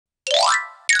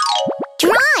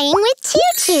Drawing with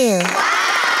ChuChu.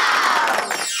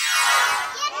 Wow!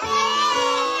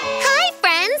 Hi,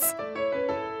 friends!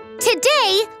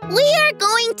 Today, we are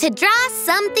going to draw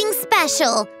something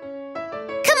special.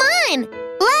 Come on,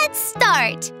 let's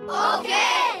start.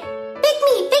 Okay! Pick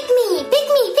me, pick me, pick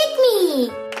me, pick me.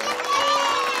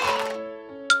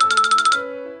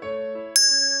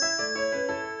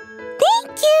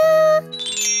 Thank you.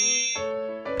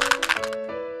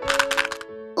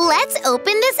 Let's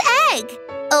open this egg.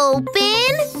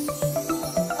 Open.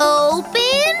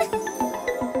 Open.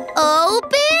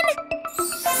 Open.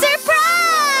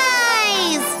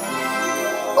 Surprise!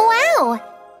 Wow,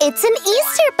 it's an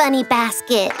Easter bunny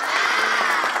basket.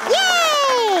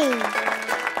 Yay!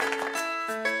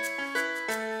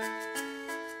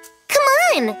 Come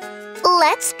on,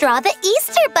 let's draw the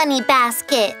Easter bunny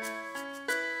basket.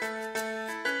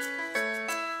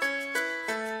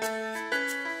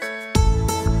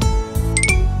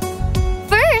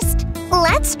 First,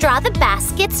 let's draw the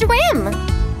basket's rim.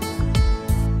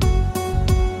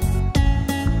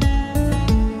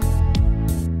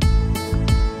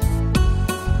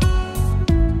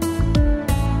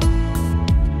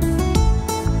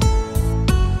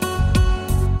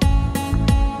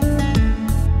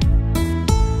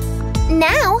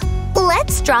 Now,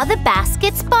 let's draw the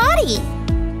basket's body.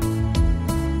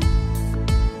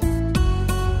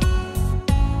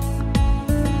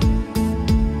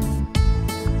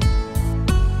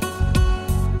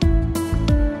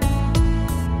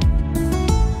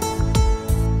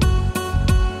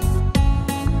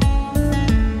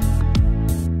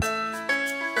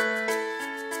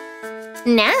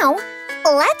 Now,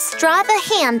 let's draw the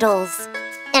handles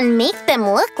and make them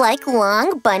look like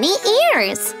long bunny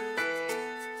ears.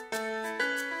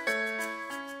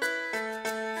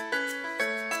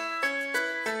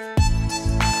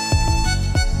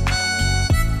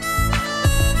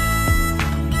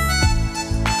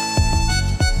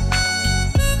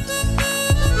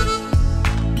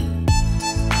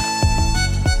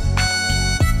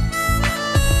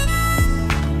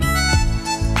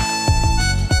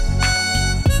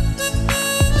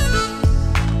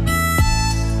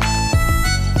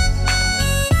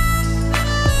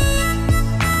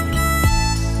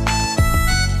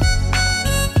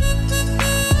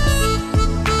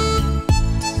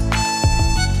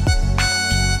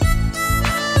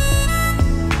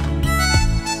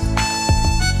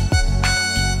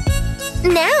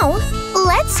 Now,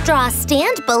 let's draw a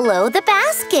stand below the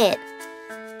basket.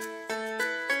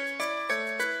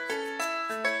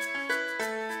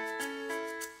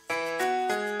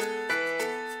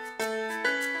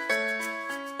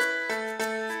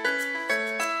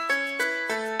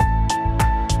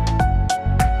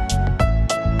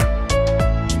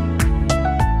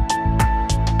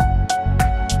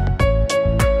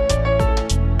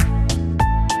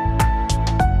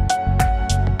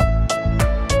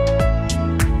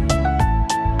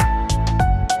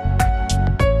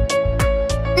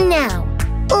 Now,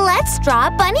 let's draw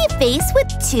a bunny face with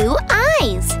 2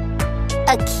 eyes,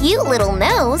 a cute little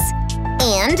nose,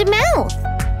 and mouth.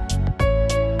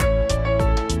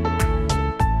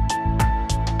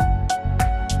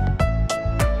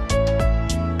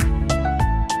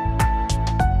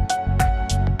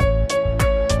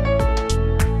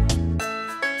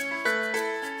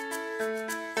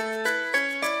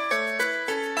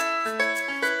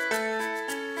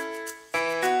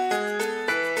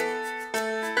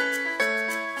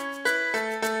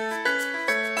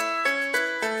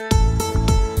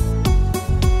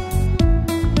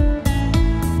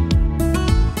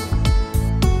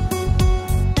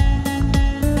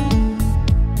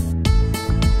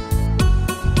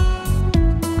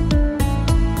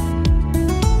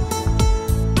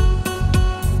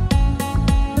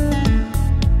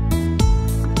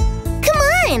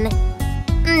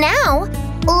 Now,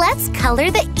 let's color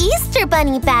the Easter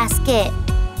bunny basket.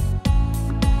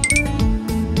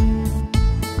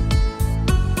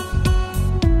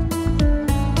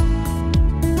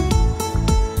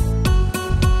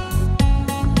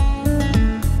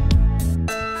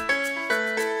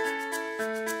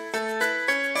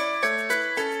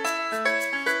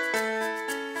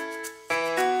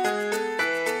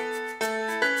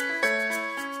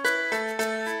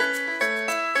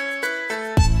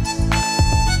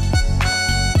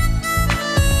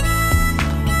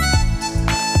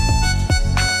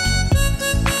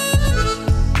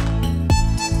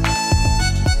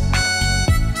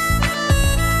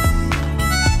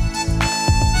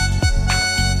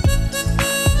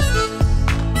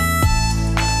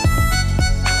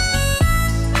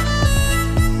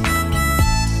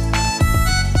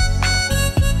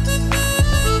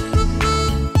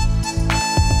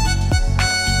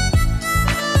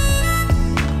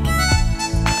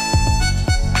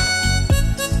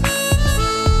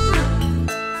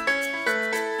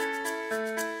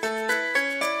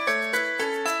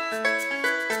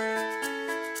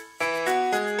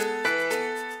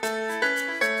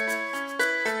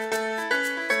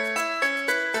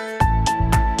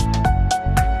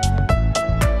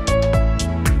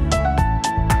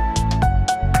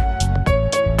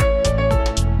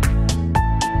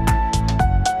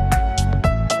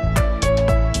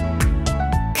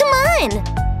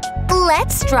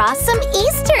 Let's draw some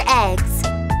Easter eggs.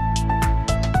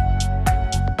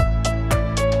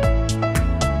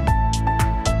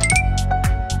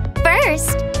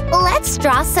 First, let's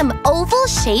draw some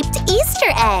oval-shaped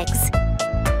Easter eggs.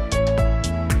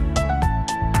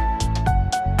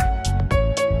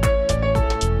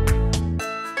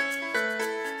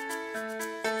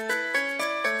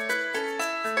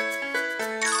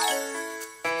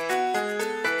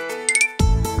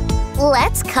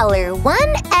 Let's color one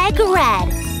egg red.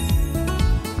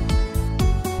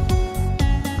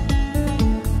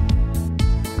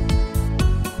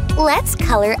 Let's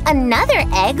color another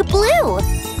egg blue.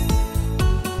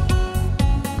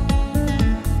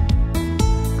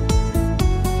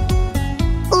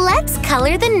 Let's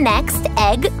color the next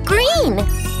egg green.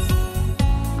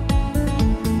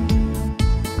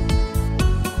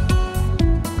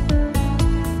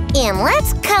 And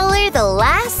let's color the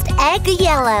last egg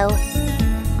yellow.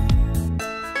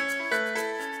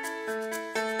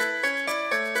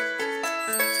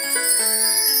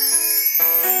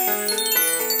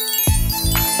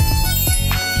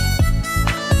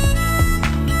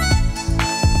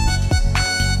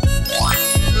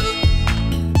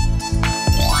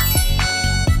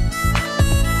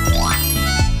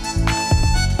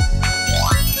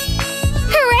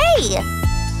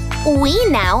 We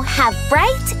now have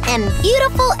bright and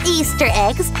beautiful Easter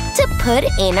eggs to put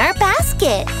in our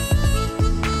basket.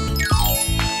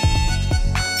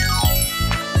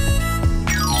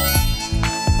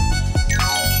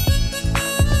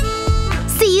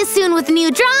 See you soon with new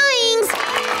drawings.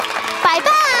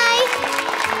 Bye-bye!